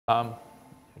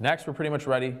Next, we're pretty much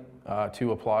ready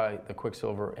to apply the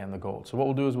QuickSilver and the gold. So what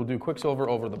we'll do is we'll do QuickSilver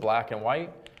over the black and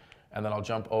white, and then I'll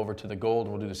jump over to the gold,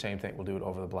 and we'll do the same thing. We'll do it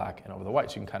over the black and over the white,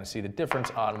 so you can kind of see the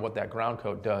difference on what that ground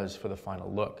coat does for the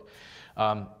final look.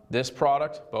 This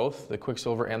product, both the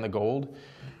QuickSilver and the gold,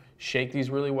 shake these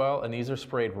really well, and these are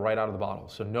sprayed right out of the bottle.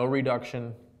 So no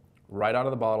reduction, right out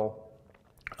of the bottle.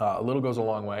 A little goes a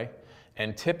long way.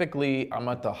 And typically, I'm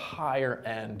at the higher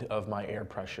end of my air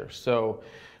pressure. So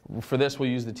for this, we'll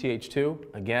use the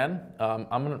TH2. Again, I'm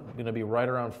going to be right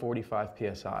around 45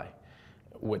 PSI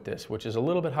with this, which is a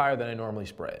little bit higher than I normally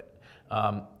spray it.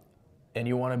 And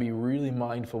you want to be really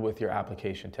mindful with your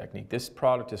application technique. This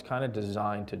product is kind of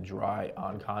designed to dry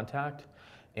on contact,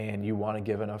 and you want to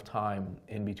give enough time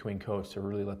in between coats to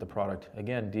really let the product,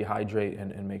 again, dehydrate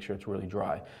and make sure it's really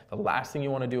dry. The last thing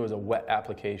you want to do is a wet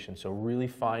application, so really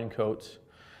fine coats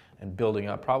and building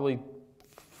up, probably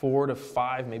 4 to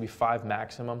 5, maybe 5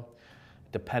 maximum,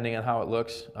 depending on how it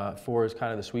looks. 4 is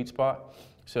kind of the sweet spot.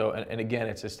 So, and again,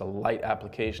 it's just a light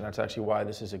application. That's actually why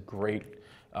this is a great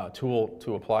tool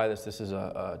to apply this. This is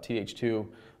a TH2,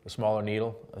 a smaller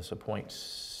needle. It's a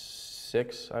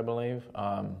 0.6, I believe,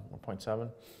 or 0.7.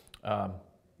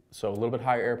 So a little bit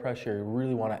higher air pressure. You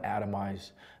really want to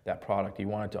atomize that product. You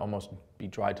want it to almost be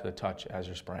dry to the touch as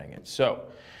you're spraying it. So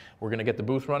we're going to get the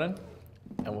booth running,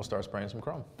 and we'll start spraying some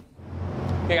chrome.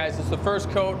 Okay, guys, this is the first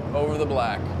coat over the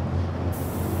black.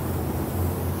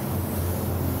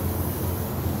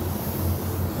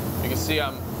 You can see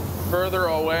I'm further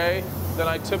away than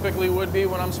I typically would be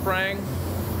when I'm spraying,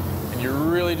 and you're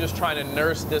really just trying to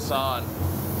nurse this on.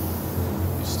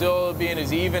 You're still being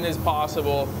as even as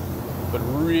possible, but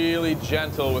really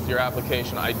gentle with your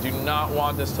application. I do not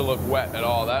want this to look wet at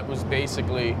all. That was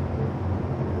basically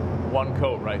one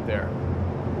coat right there.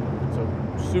 So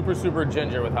super, super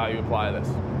ginger with how you apply this.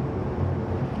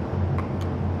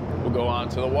 We'll go on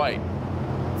to the white.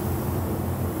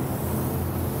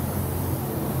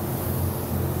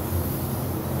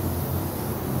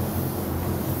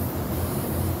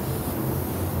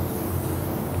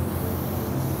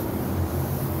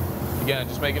 Again,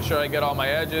 just making sure I get all my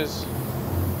edges.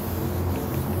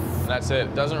 And that's it.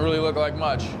 It doesn't really look like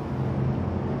much,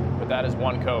 but that is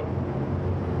one coat.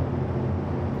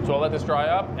 So I'll let this dry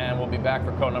up, and we'll be back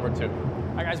for coat number 2. All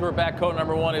right, guys, we're back. Coat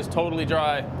number 1 is totally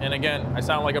dry. And again, I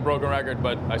sound like a broken record,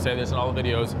 but I say this in all the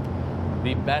videos.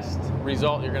 The best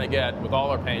result you're going to get with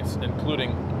all our paints,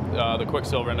 including the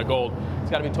QuickSilver and the gold, it's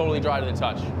got to be totally dry to the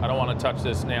touch. I don't want to touch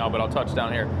this now, but I'll touch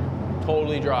down here.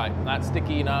 Totally dry. Not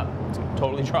sticky, not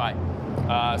totally dry.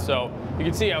 So you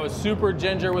can see I was super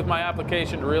ginger with my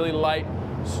application, really light,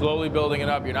 slowly building it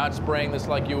up. You're not spraying this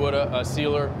like you would a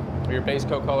sealer or your base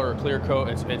coat color or clear coat.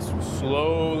 It's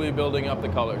slowly building up the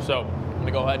color. So I'm going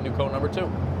to go ahead and do coat number 2.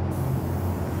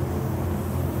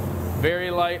 Very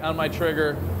light on my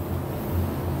trigger.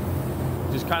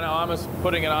 Just kind of almost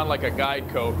putting it on like a guide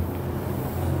coat.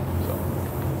 So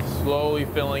slowly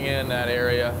filling in that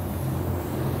area.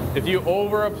 If you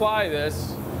over apply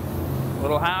this,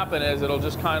 what'll happen is it'll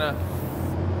just kind of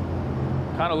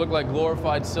look like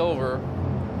glorified silver,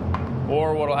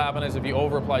 or what'll happen is if you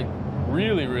over apply,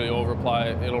 really over apply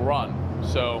it, it'll run.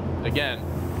 So again,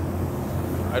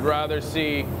 I'd rather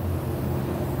see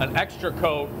an extra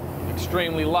coat,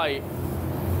 extremely light,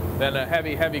 than a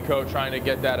heavy coat trying to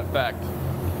get that effect.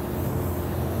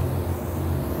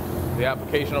 The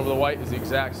application over the white is the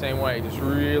exact same way, just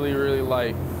really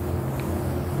light.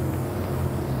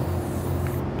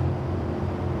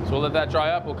 So we'll let that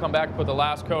dry up. We'll come back and put the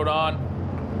last coat on,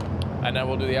 and then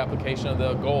we'll do the application of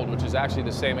the gold, which is actually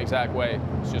the same exact way.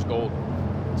 It's just gold.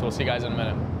 So we'll see you guys in a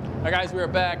minute. All right, guys, we are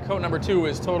back. Coat number 2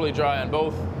 is totally dry on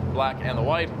both black and the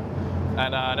white.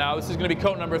 And now this is going to be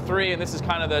coat number 3, and this is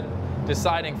kind of the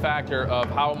deciding factor of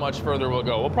how much further we'll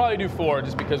go. We'll probably do 4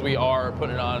 just because we are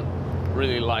putting it on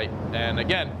really light. And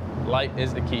again, light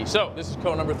is the key. So this is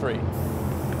coat number 3.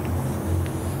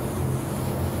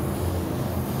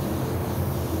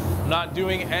 Not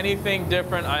doing anything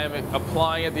different. I am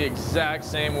applying it the exact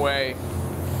same way.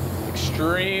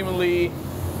 Extremely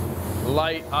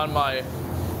light on my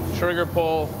trigger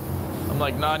pull. I'm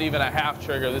like not even a half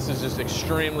trigger. This is just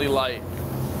extremely light.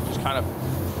 Just kind of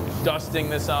dusting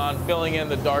this on, filling in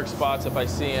the dark spots if I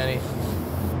see any.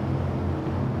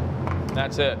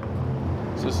 That's it.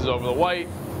 So this is over the white.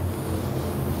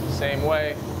 Same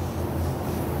way.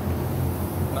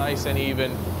 Nice and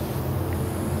even.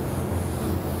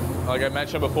 Like I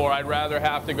mentioned before, I'd rather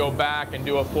have to go back and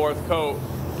do a 4th coat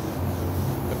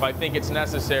if I think it's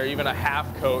necessary, even a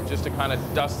half coat, just to kind of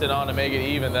dust it on to make it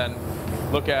even, than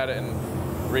look at it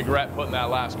and regret putting that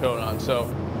last coat on.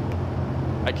 So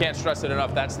I can't stress it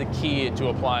enough. That's the key to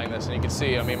applying this. And you can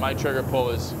see, I mean, my trigger pull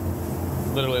is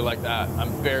literally like that.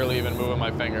 I'm barely even moving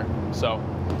my finger. So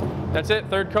that's it,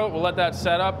 third coat. We'll let that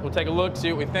set up. We'll take a look,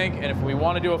 see what we think. And if we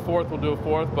want to do a fourth, we'll do a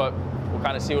fourth, but we'll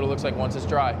kind of see what it looks like once it's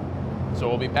dry. So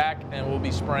we'll be back and we'll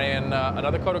be spraying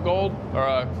another coat of gold,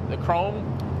 or the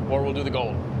chrome, or we'll do the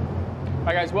gold. All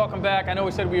right, guys, welcome back. I know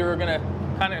we said we were gonna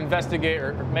kind of investigate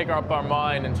or make up our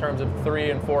mind in terms of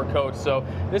 3 and 4 coats. So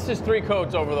this is 3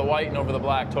 coats over the white and over the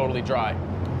black, totally dry.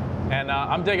 And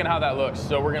I'm digging how that looks,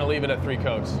 so we're gonna leave it at 3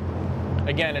 coats.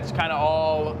 Again, it's kind of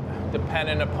all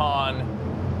dependent upon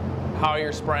how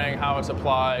you're spraying, how it's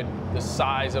applied, the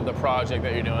size of the project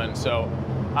that you're doing. So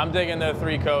I'm digging the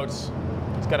 3 coats.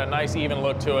 It's got a nice even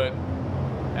look to it,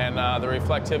 and the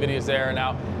reflectivity is there.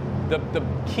 Now, the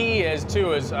key is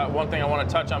too, is one thing I want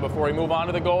to touch on before we move on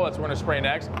to the gold, that's what we're going to spray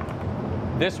next.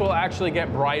 This will actually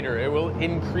get brighter. It will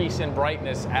increase in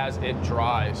brightness as it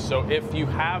dries. So if you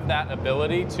have that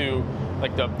ability to,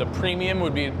 like the premium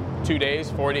would be 2 days,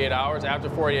 48 hours. After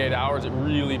 48 hours, it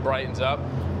really brightens up,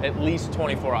 at least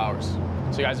 24 hours.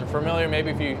 So you guys are familiar,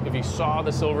 maybe if you saw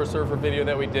the Silver Surfer video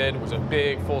that we did, it was a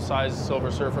big full-size Silver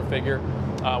Surfer figure.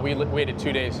 We waited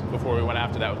 2 days before we went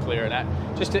after that with clear, and that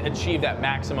just to achieve that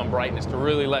maximum brightness, to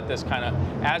really let this kind of,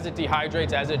 as it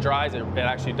dehydrates, as it dries, it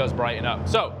actually does brighten up.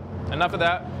 So enough of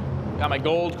that. Got my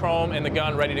gold chrome in the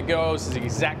gun ready to go. This is the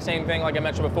exact same thing like I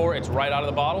mentioned before. It's right out of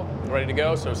the bottle, ready to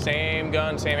go. So same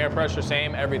gun, same air pressure,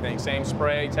 same everything, same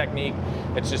spray technique.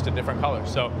 It's just a different color.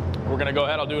 So we're gonna go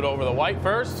ahead, I'll do it over the white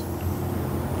first,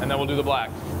 and then we'll do the black.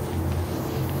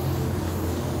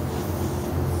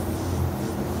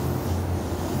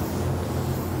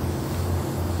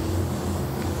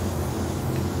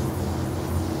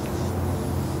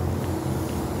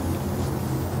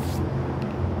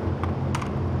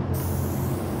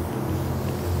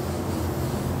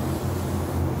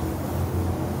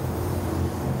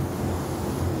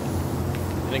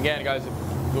 And again, guys,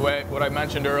 what I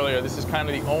mentioned earlier, this is kind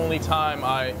of the only time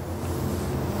I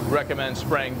recommend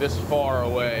spraying this far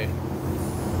away.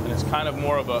 And it's kind of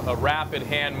more of a rapid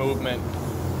hand movement,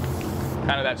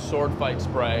 kind of that sword fight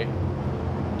spray,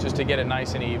 just to get it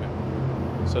nice and even.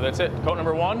 So that's it. Coat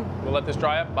number 1, we'll let this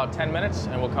dry up about 10 minutes,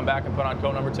 and we'll come back and put on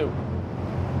coat number 2.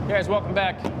 Hey guys, welcome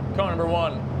back. Coat number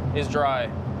 1 is dry,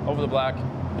 over the black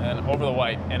and over the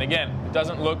white. And again, it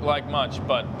doesn't look like much,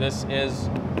 but this is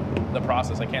the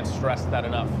process. I can't stress that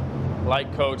enough.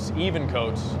 Light coats, even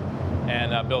coats,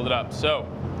 and build it up. So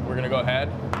we're gonna go ahead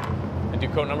and do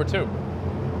coat number 2.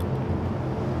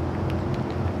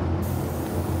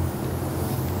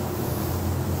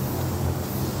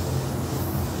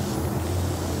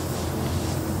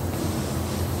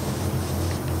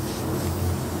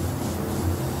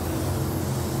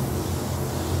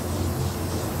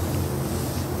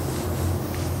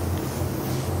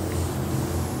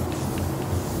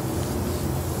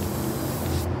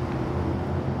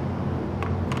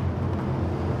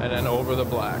 And then over the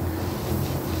black.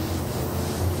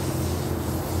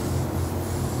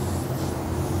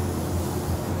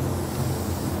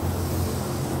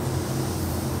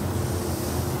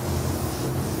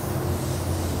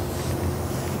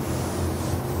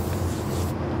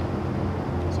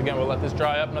 So again, we'll let this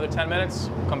dry up another 10 minutes.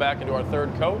 We'll come back and do our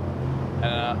 3rd coat,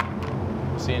 and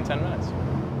we'll see you in 10 minutes.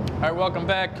 All right, welcome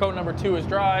back. Coat number 2 is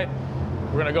dry.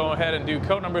 We're gonna go ahead and do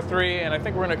coat number 3, and I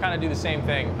think we're gonna kind of do the same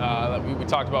thing that we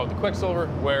talked about with the QuickSilver,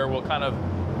 where we'll kind of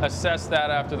assess that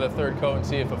after the 3rd coat and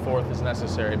see if a 4th is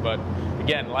necessary. But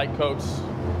again, light coats,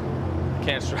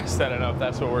 can't stress that enough.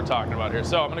 That's what we're talking about here.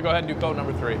 So I'm gonna go ahead and do coat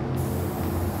number 3.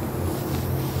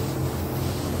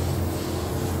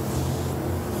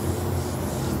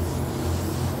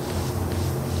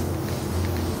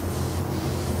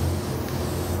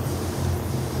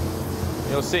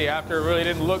 You'll see after it really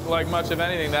didn't look like much of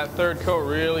anything, that 3rd coat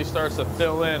really starts to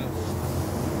fill in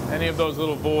any of those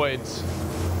little voids.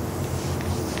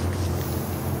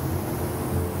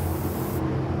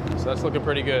 So that's looking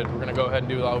pretty good. We're gonna go ahead and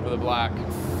do that over the black.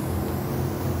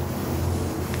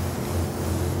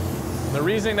 The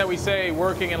reason that we say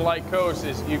working in light coats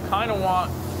is you kind of want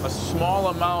a small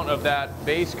amount of that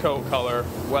base coat color,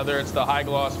 whether it's the high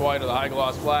gloss white or the high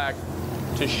gloss black,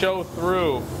 to show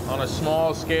through on a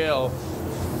small scale.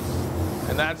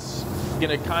 And that's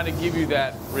gonna kind of give you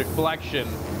that reflection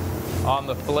on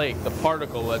the flake, the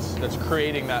particle that's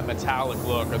creating that metallic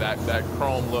look or that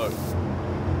chrome look.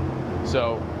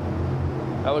 So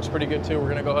that looks pretty good too. We're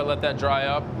gonna go ahead and let that dry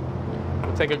up.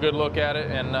 We'll take a good look at it,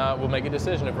 and we'll make a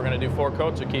decision if we're gonna do 4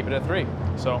 coats or keep it at 3.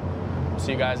 So we'll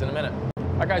see you guys in a minute. All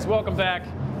right guys, welcome back.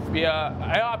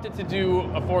 I opted to do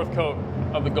a 4th coat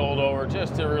of the gold over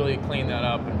just to really clean that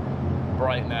up and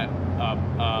brighten that up.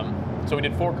 So we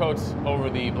did 4 coats over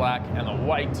the black and the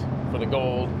white for the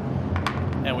gold,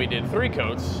 and we did 3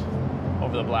 coats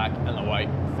over the black and the white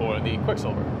for the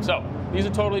QuickSilver. So these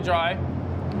are totally dry.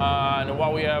 And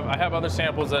while I have other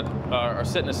samples that are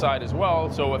sitting aside as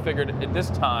well, so I figured at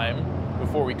this time,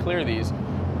 before we clear these,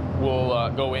 we'll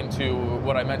go into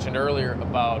what I mentioned earlier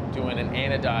about doing an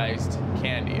anodized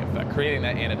candy effect, creating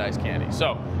that anodized candy.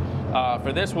 So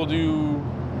for this, we'll do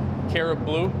Carib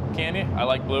blue candy. I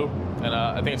like blue, and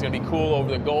I think it's going to be cool over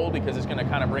the gold because it's going to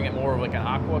kind of bring it more of like an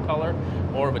aqua color,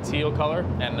 more of a teal color,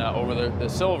 and over the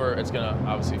silver, it's going to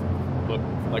obviously look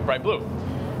like bright blue.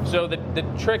 So the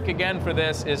trick again for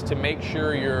this is to make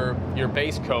sure your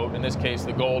base coat, in this case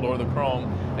the gold or the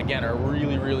chrome, again are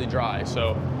really, really dry.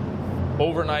 So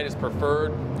overnight is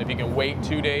preferred. If you can wait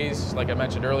 2 days, like I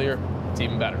mentioned earlier, it's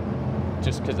even better,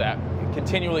 just because that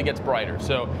continually gets brighter.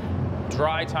 So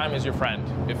dry time is your friend.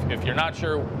 If you're not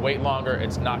sure, wait longer.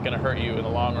 It's not going to hurt you in the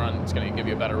long run. It's going to give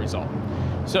you a better result.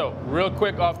 So real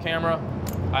quick off camera,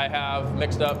 I have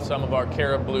mixed up some of our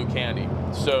Carib blue candy.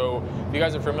 So if you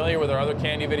guys are familiar with our other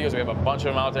candy videos, we have a bunch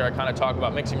of them out there. I kind of talk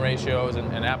about mixing ratios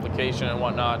and application and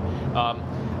whatnot.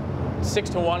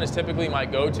 6-to-1 is typically my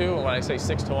go-to, and when I say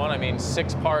 6-to-1, I mean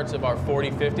 6 parts of our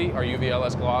 40/50, our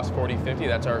UV-LS gloss 40/50,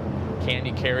 that's our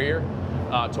candy carrier,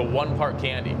 to 1 part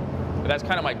candy. But that's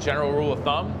kind of my general rule of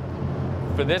thumb.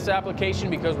 For this application,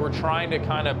 because we're trying to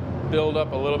kind of build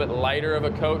up a little bit lighter of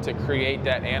a coat to create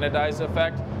that anodized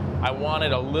effect, I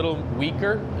wanted a little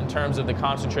weaker in terms of the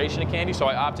concentration of candy, so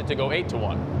I opted to go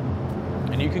 8-to-1.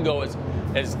 And you can go as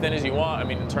thin as you want. I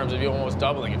mean, in terms of you almost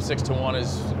doubling. If 6-to-1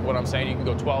 is what I'm saying, you can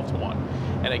go 12-to-1.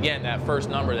 And again, that first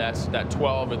number, that's that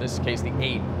 12, or in this case the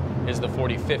 8, is the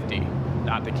 40/50,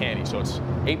 not the candy. So it's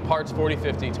 8 parts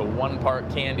 40/50 to 1 part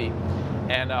candy.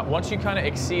 And once you kind of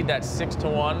exceed that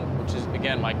 6-to-1, which is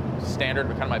again my standard,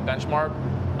 kind of my benchmark,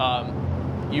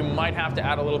 you might have to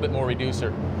add a little bit more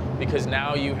reducer, because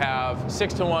now you have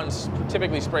 6-to-1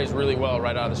 typically sprays really well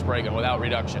right out of the spray gun without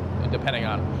reduction, depending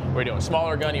on what you're doing.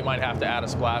 Smaller gun, you might have to add a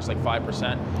splash like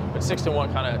 5%, but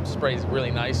 6-to-1 kind of sprays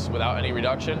really nice without any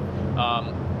reduction.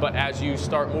 But as you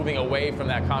start moving away from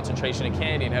that concentration of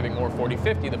candy and having more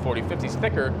 40/50, the 40/50 is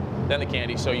thicker than the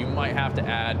candy, so you might have to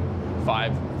add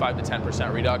 5 to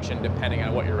 10% reduction depending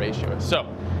on what your ratio is. So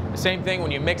the same thing,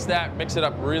 when you mix that, mix it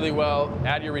up really well,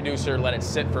 add your reducer, let it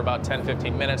sit for about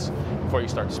 10-15 minutes before you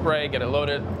start to spray, get it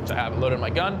loaded, which I have it loaded in my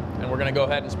gun, and we're gonna go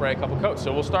ahead and spray a couple coats.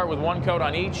 So we'll start with 1 coat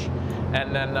on each,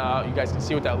 and then you guys can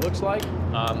see what that looks like.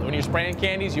 When you're spraying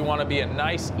candies, you wanna be a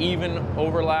nice, even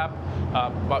overlap,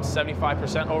 about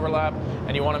 75% overlap,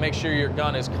 and you wanna make sure your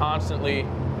gun is constantly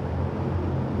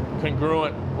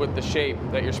congruent with the shape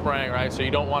that you're spraying, right? So you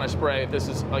don't want to spray, if this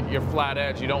is like your flat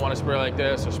edge, you don't want to spray like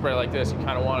this or spray like this. You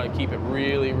kind of want to keep it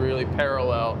really, really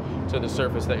parallel to the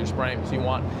surface that you're spraying, because you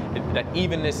want that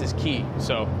evenness is key.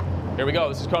 So here we go.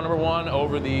 This is coat number 1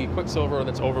 over the QuickSilver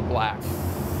that's over black.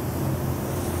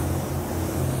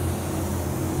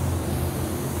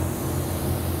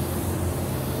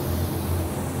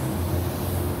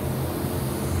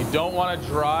 You don't want to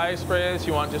dry spray this.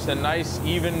 You want just a nice,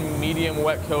 even, medium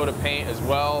wet coat of paint as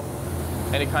well.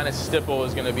 Any kind of stipple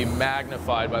is going to be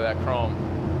magnified by that chrome.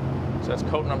 So that's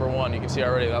coat number 1. You can see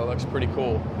already that looks pretty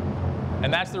cool.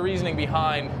 And that's the reasoning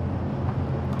behind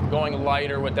going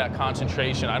lighter with that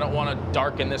concentration. I don't want to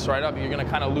darken this right up. You're going to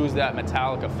kind of lose that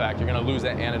metallic effect. You're going to lose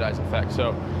that anodized effect.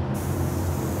 So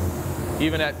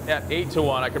even at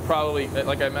 8-to-1, I could probably,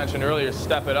 like I mentioned earlier,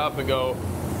 step it up and go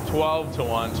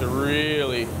 12-to-1 to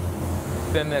really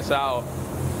thin this out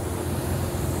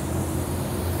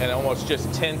and almost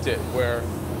just tint it, where,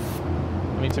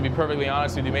 I mean, to be perfectly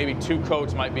honest with you, maybe 2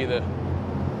 coats might be the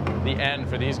end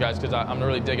for these guys, because I'm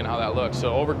really digging how that looks.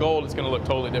 So over gold, it's going to look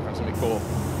totally different. It's going to be cool.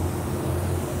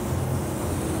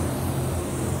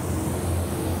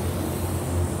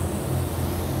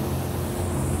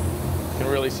 You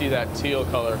can really see that teal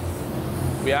color.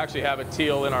 We actually have a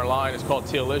teal in our line. It's called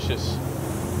Tealicious.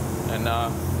 And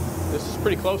this is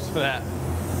pretty close to that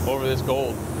over this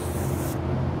gold.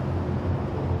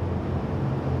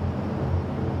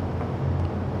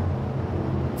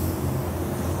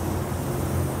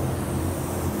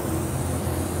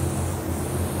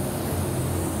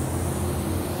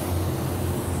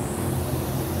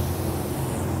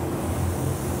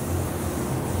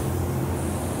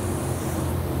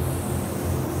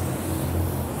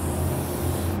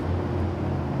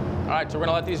 All right, so we're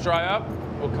gonna let these dry up.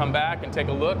 We'll come back and take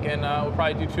a look, and we'll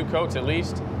probably do 2 coats at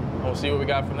least, and we'll see what we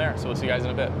got from there. So we'll see you guys in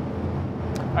a bit.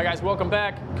 All right, guys, welcome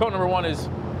back. Coat number 1 is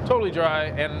totally dry,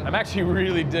 and I'm actually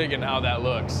really digging how that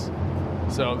looks.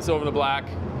 So this is over the black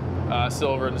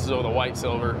silver, and this is over the white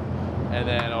silver. and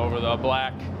then over the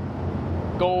black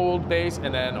gold base,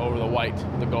 and then over the white,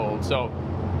 the gold. So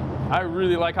I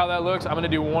really like how that looks. I'm gonna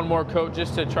do one more coat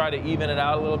just to try to even it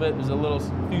out a little bit. There's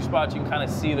a few spots you can kind of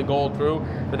see the gold through,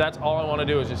 but that's all I wanna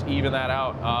do is just even that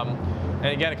out. And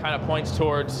again, it kind of points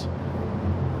towards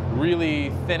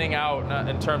really thinning out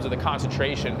in terms of the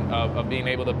concentration of being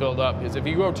able to build up. Because if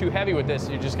you go too heavy with this,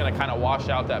 you're just gonna kind of wash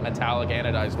out that metallic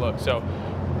anodized look. So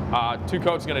 2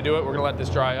 coats is gonna do it. We're gonna let this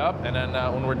dry up, and then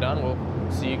when we're done, we'll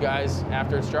see you guys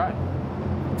after it's dry.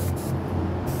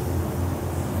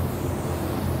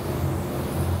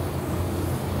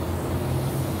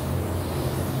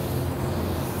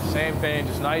 Same thing,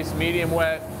 just nice, medium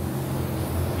wet,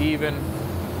 even.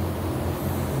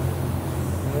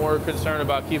 More concerned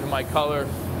about keeping my color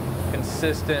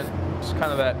consistent, just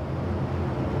kind of that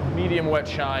medium wet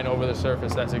shine over the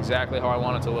surface. That's exactly how I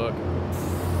want it to look.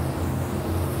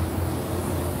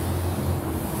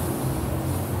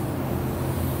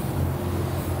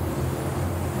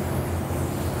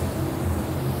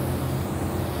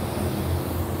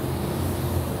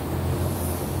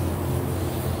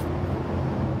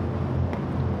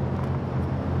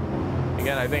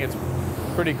 Again, I think it's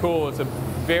pretty cool. It's a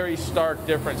very stark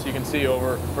difference you can see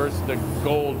over versus the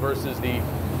gold versus the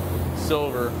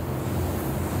silver,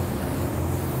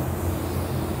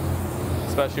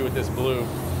 especially with this blue.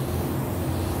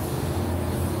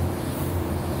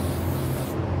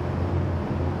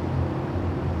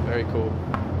 Very cool.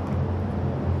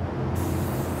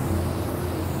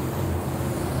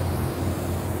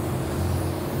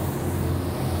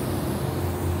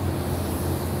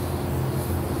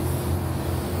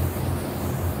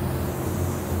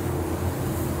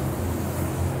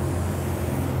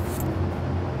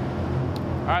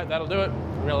 All right, that'll do it.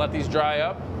 We're gonna let these dry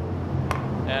up,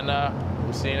 and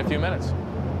we'll see you in a few minutes.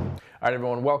 All right,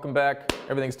 everyone, welcome back.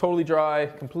 Everything's totally dry,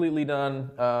 completely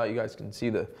done. You guys can see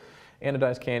the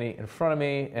anodized candy in front of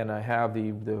me, and I have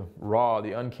the raw,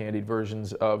 the uncandied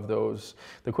versions of those,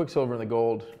 the QuickSilver and the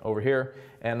gold over here.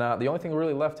 And the only thing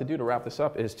really left to do to wrap this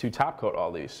up is to top coat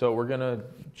all these. So we're gonna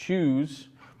choose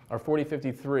our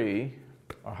 4053,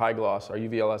 our high gloss, our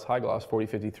UVLS high gloss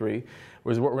 4053,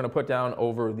 was what we're going to put down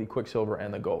over the QuickSilver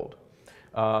and the gold.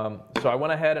 So I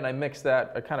went ahead and I mixed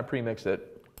that, I kind of pre-mixed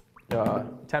it,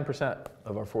 10%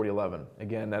 of our 4011.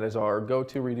 Again, that is our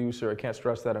go-to reducer. I can't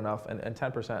stress that enough, and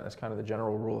 10% is kind of the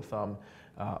general rule of thumb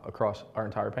across our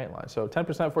entire paint line. So 10%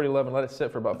 4011, let it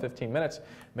sit for about 15 minutes,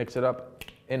 mix it up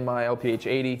in my LPH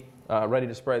 80, ready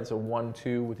to spray. This is a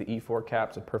 1-2 with the E4 cap.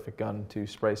 It's a perfect gun to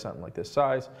spray something like this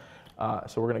size.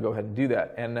 So we're going to go ahead and do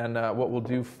that. And then what we'll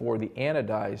do for the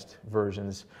anodized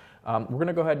versions, we're going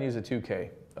to go ahead and use a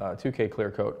 2K clear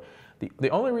coat.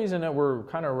 The only reason that we're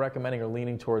kind of recommending or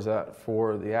leaning towards that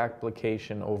for the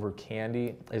application over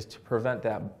candy is to prevent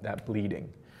that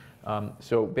bleeding.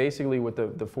 So basically with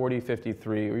the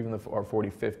 4053 or even our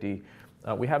 4050,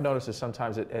 we have noticed that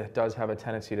sometimes it does have a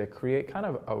tendency to create kind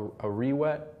of a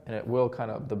re-wet, and it will kind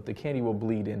of, the candy will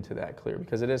bleed into that clear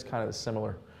because it is kind of a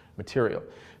similar material.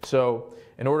 So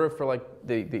in order for like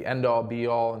the end all be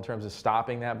all in terms of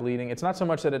stopping that bleeding, it's not so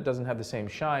much that it doesn't have the same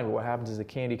shine, but what happens is the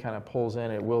candy kind of pulls in,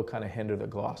 it will kind of hinder the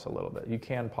gloss a little bit. You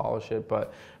can polish it,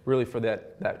 but really for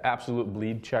that absolute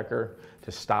bleed checker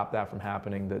to stop that from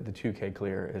happening, the 2K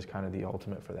clear is kind of the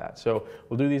ultimate for that. So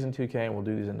we'll do these in 2K and we'll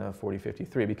do these in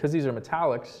 4053. Because these are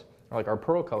metallics, like our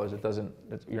pearl colors,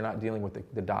 you're not dealing with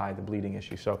the dye, the bleeding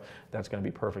issue, so that's going to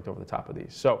be perfect over the top of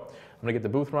these. So I'm going to get the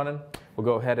booth running. We'll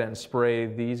go ahead and spray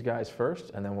these guys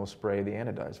first, and then we'll spray the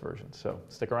anodized version. So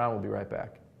stick around, we'll be right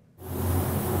back.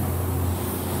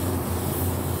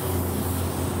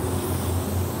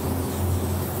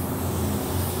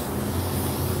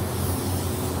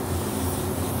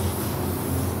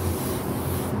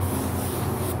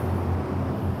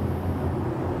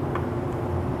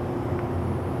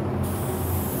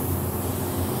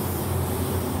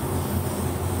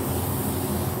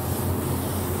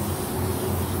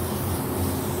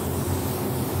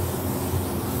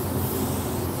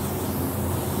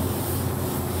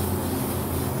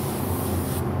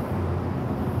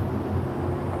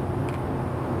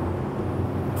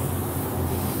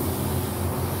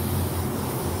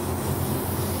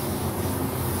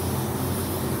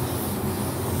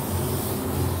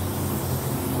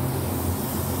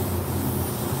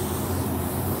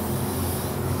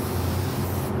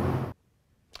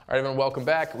 All right, everyone, welcome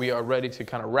back. We are ready to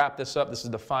kind of wrap this up. This is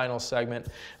the final segment,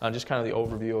 just kind of the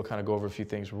overview. I'll kind of go over a few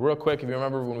things real quick. If you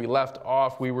remember when we left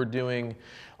off, we were doing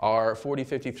our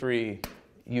 4053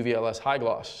 UVLS high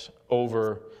gloss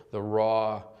over the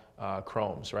raw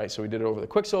chromes, right? So we did it over the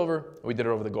QuickSilver, we did it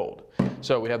over the gold.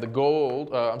 So we have the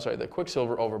gold, the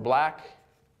QuickSilver over black,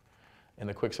 in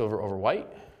the QuickSilver over white.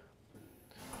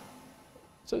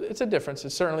 So it's a difference. It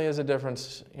certainly is a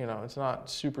difference. You know, it's not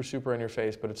super, super in your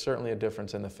face, but it's certainly a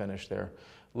difference in the finish there.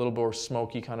 A little more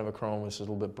smoky kind of a chrome. This is a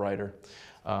little bit brighter.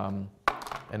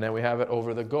 And then we have it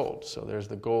over the gold. So there's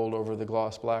the gold over the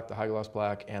gloss black, the high gloss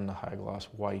black, and the high gloss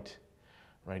white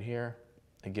right here.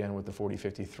 Again with the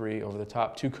 4053 over the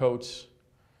top. 2 coats.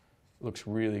 Looks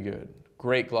really good.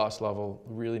 Great gloss level,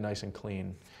 really nice and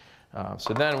clean.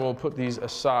 So then we'll put these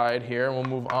aside here and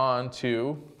we'll move on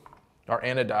to our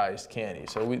anodized candy.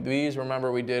 So these,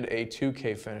 remember, we did a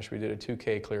 2K finish. We did a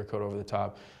 2K clear coat over the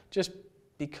top just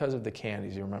because of the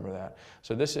candies, you remember that.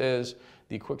 So this is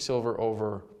the QuickSilver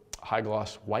over high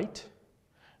gloss white,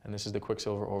 and this is the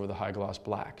QuickSilver over the high gloss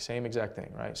black. Same exact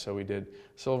thing, right? So we did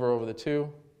silver over the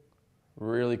 2.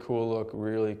 Really cool look,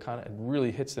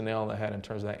 really hits the nail on the head in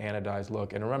terms of that anodized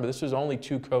look. And remember, this was only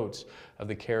 2 coats of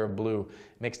the Carib Blue,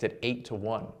 mixed at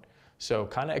 8:1. So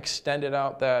kind of extended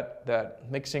out that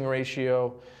mixing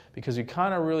ratio because we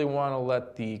kind of really want to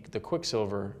let the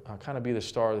QuickSilver kind of be the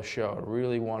star of the show. I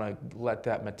really want to let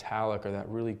that metallic or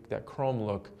that chrome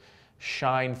look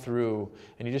shine through,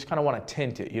 and you just kind of want to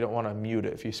tint it. You don't want to mute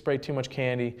it. If you spray too much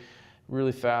candy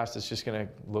really fast, it's just going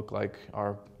to look like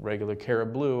our regular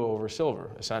Carib Blue over silver,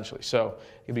 essentially. So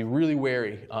you'll be really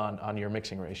wary on your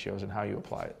mixing ratios and how you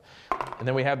apply it. And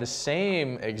then we have the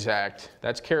same exact,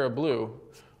 that's Carib Blue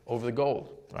over the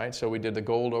gold, right? So we did the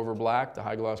gold over black, the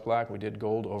high gloss black. We did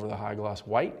gold over the high gloss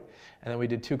white. And then we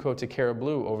did 2 coats of Carib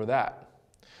Blue over that.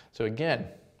 So again,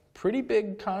 pretty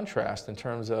big contrast in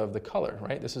terms of the color,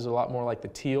 right? This is a lot more like the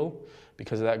teal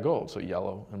because of that gold. So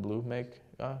yellow and blue make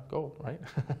gold, right?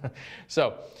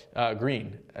 So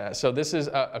green. So this is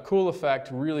a cool effect,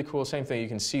 really cool. Same thing, you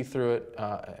can see through it.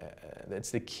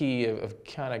 It's the key of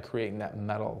kind of creating that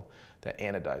metal, that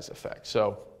anodized effect.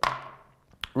 So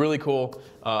really cool.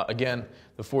 Again,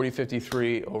 the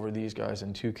 4053 over these guys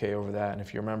and 2K over that. And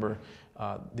if you remember,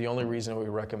 the only reason we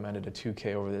recommended a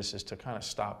 2K over this is to kind of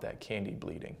stop that candy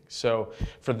bleeding. So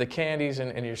for the candies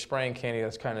and you're spraying candy,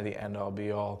 that's kind of the end all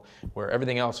be all, where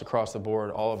everything else across the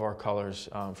board, all of our colors,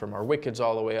 from our Wickeds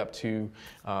all the way up to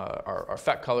our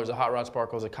FET colors, the Hot Rod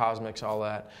Sparkles, the Cosmics, all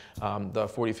that, the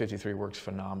 4053 works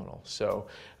phenomenal. So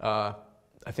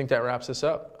I think that wraps this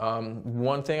up.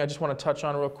 One thing I just want to touch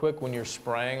on real quick when you're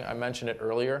spraying, I mentioned it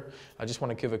earlier. I just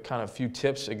want to give a kind of few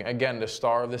tips. Again, the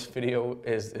star of this video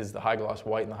is the high gloss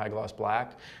white and the high gloss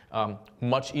black.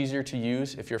 Much easier to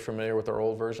use if you're familiar with our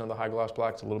old version of the high gloss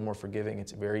black. It's a little more forgiving.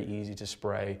 It's very easy to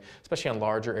spray, especially on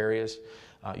larger areas.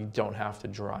 You don't have to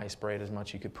dry spray it as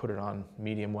much. You could put it on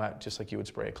medium wet just like you would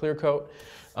spray a clear coat.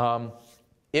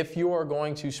 If you are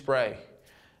going to spray,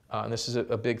 and this is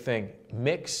a big thing,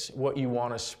 mix what you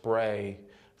want to spray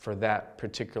for that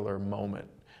particular moment.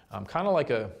 Kind of like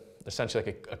essentially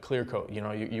like a clear coat. You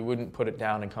know, you wouldn't put it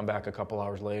down and come back a couple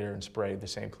hours later and spray the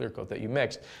same clear coat that you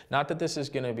mixed. Not that this is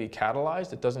going to be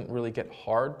catalyzed. It doesn't really get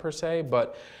hard per se,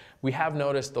 but we have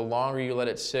noticed the longer you let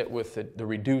it sit with the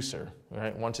reducer,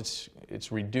 right? Once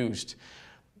it's reduced,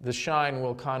 the shine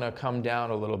will kind of come down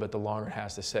a little bit the longer it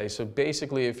has to stay. So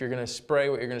basically, if you're going to spray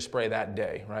what you're going to spray that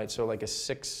day, right? So like a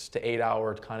 6 to 8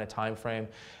 hour kind of time frame,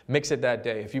 mix it that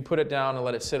day. If you put it down and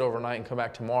let it sit overnight and come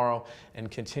back tomorrow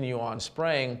and continue on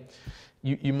spraying,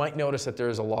 you might notice that there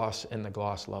is a loss in the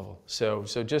gloss level. So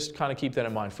just kind of keep that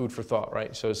in mind, food for thought,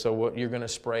 right? So what you're going to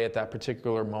spray at that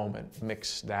particular moment,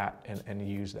 mix that and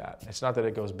use that. It's not that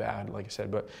it goes bad, like I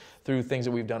said, but through things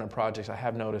that we've done in projects, I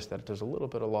have noticed that there's a little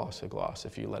bit of loss of gloss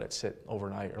if you let it sit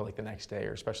overnight or like the next day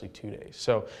or especially 2 days.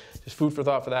 So just food for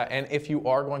thought for that. And if you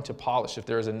are going to polish, if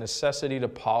there is a necessity to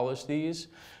polish these,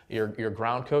 your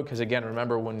ground coat, because again,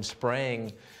 remember when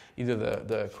spraying either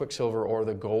the QuickSilver or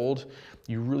the gold,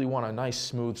 you really want a nice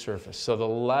smooth surface. So the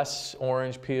less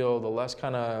orange peel, the less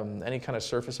kind of any kind of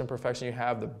surface imperfection you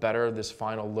have, the better this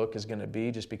final look is going to be,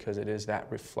 just because it is that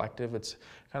reflective. It's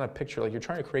kind of picture like you're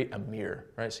trying to create a mirror,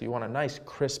 right? So you want a nice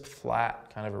crisp,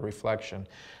 flat kind of a reflection.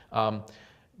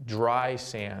 Dry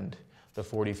sand the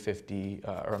 4050,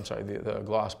 or I'm sorry, the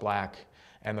gloss black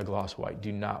and the gloss white.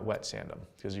 Do not wet sand them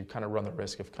because you kind of run the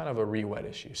risk of kind of a re-wet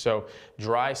issue. So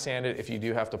dry sand it if you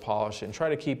do have to polish it, and try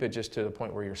to keep it just to the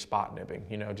point where you're spot nibbing,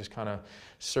 you know, just kind of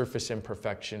surface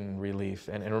imperfection relief.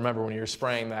 And remember, when you're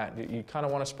spraying that, you kind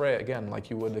of want to spray it again like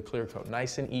you would the clear coat,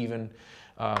 nice and even.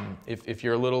 If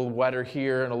you're a little wetter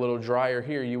here and a little drier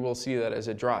here, you will see that as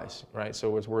it dries, right?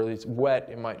 So it's where it's wet,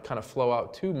 it might kind of flow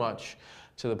out too much,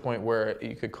 to the point where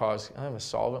you could cause a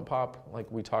solvent pop, like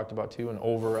we talked about too, an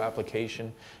over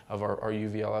application of our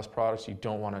UVLS products. You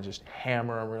don't want to just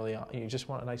hammer them really on. You just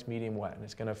want a nice medium wet, and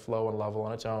it's going to flow and level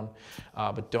on its own.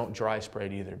 But don't dry spray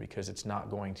it either, because it's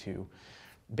not going to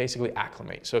basically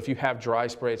acclimate. So if you have dry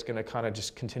spray, it's going to kind of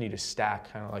just continue to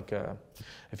stack, kind of like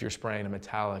if you're spraying a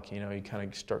metallic, you kind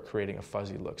of start creating a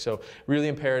fuzzy look. So really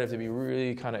imperative to be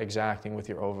really kind of exacting with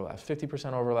your overlap.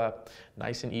 50% overlap,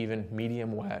 nice and even,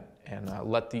 medium wet, and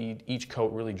let each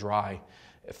coat really dry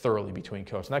thoroughly between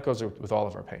coats. And that goes with all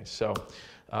of our paints. So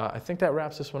I think that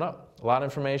wraps this one up. A lot of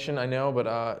information, I know,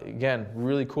 but again,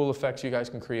 really cool effects you guys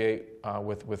can create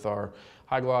with our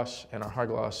high gloss and our high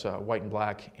gloss white and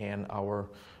black, and our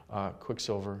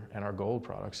QuickSilver and our gold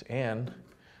products, and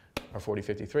our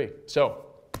 4053. So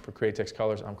for Createx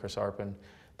Colors, I'm Chris Arpin.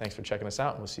 Thanks for checking us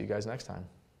out, and we'll see you guys next time.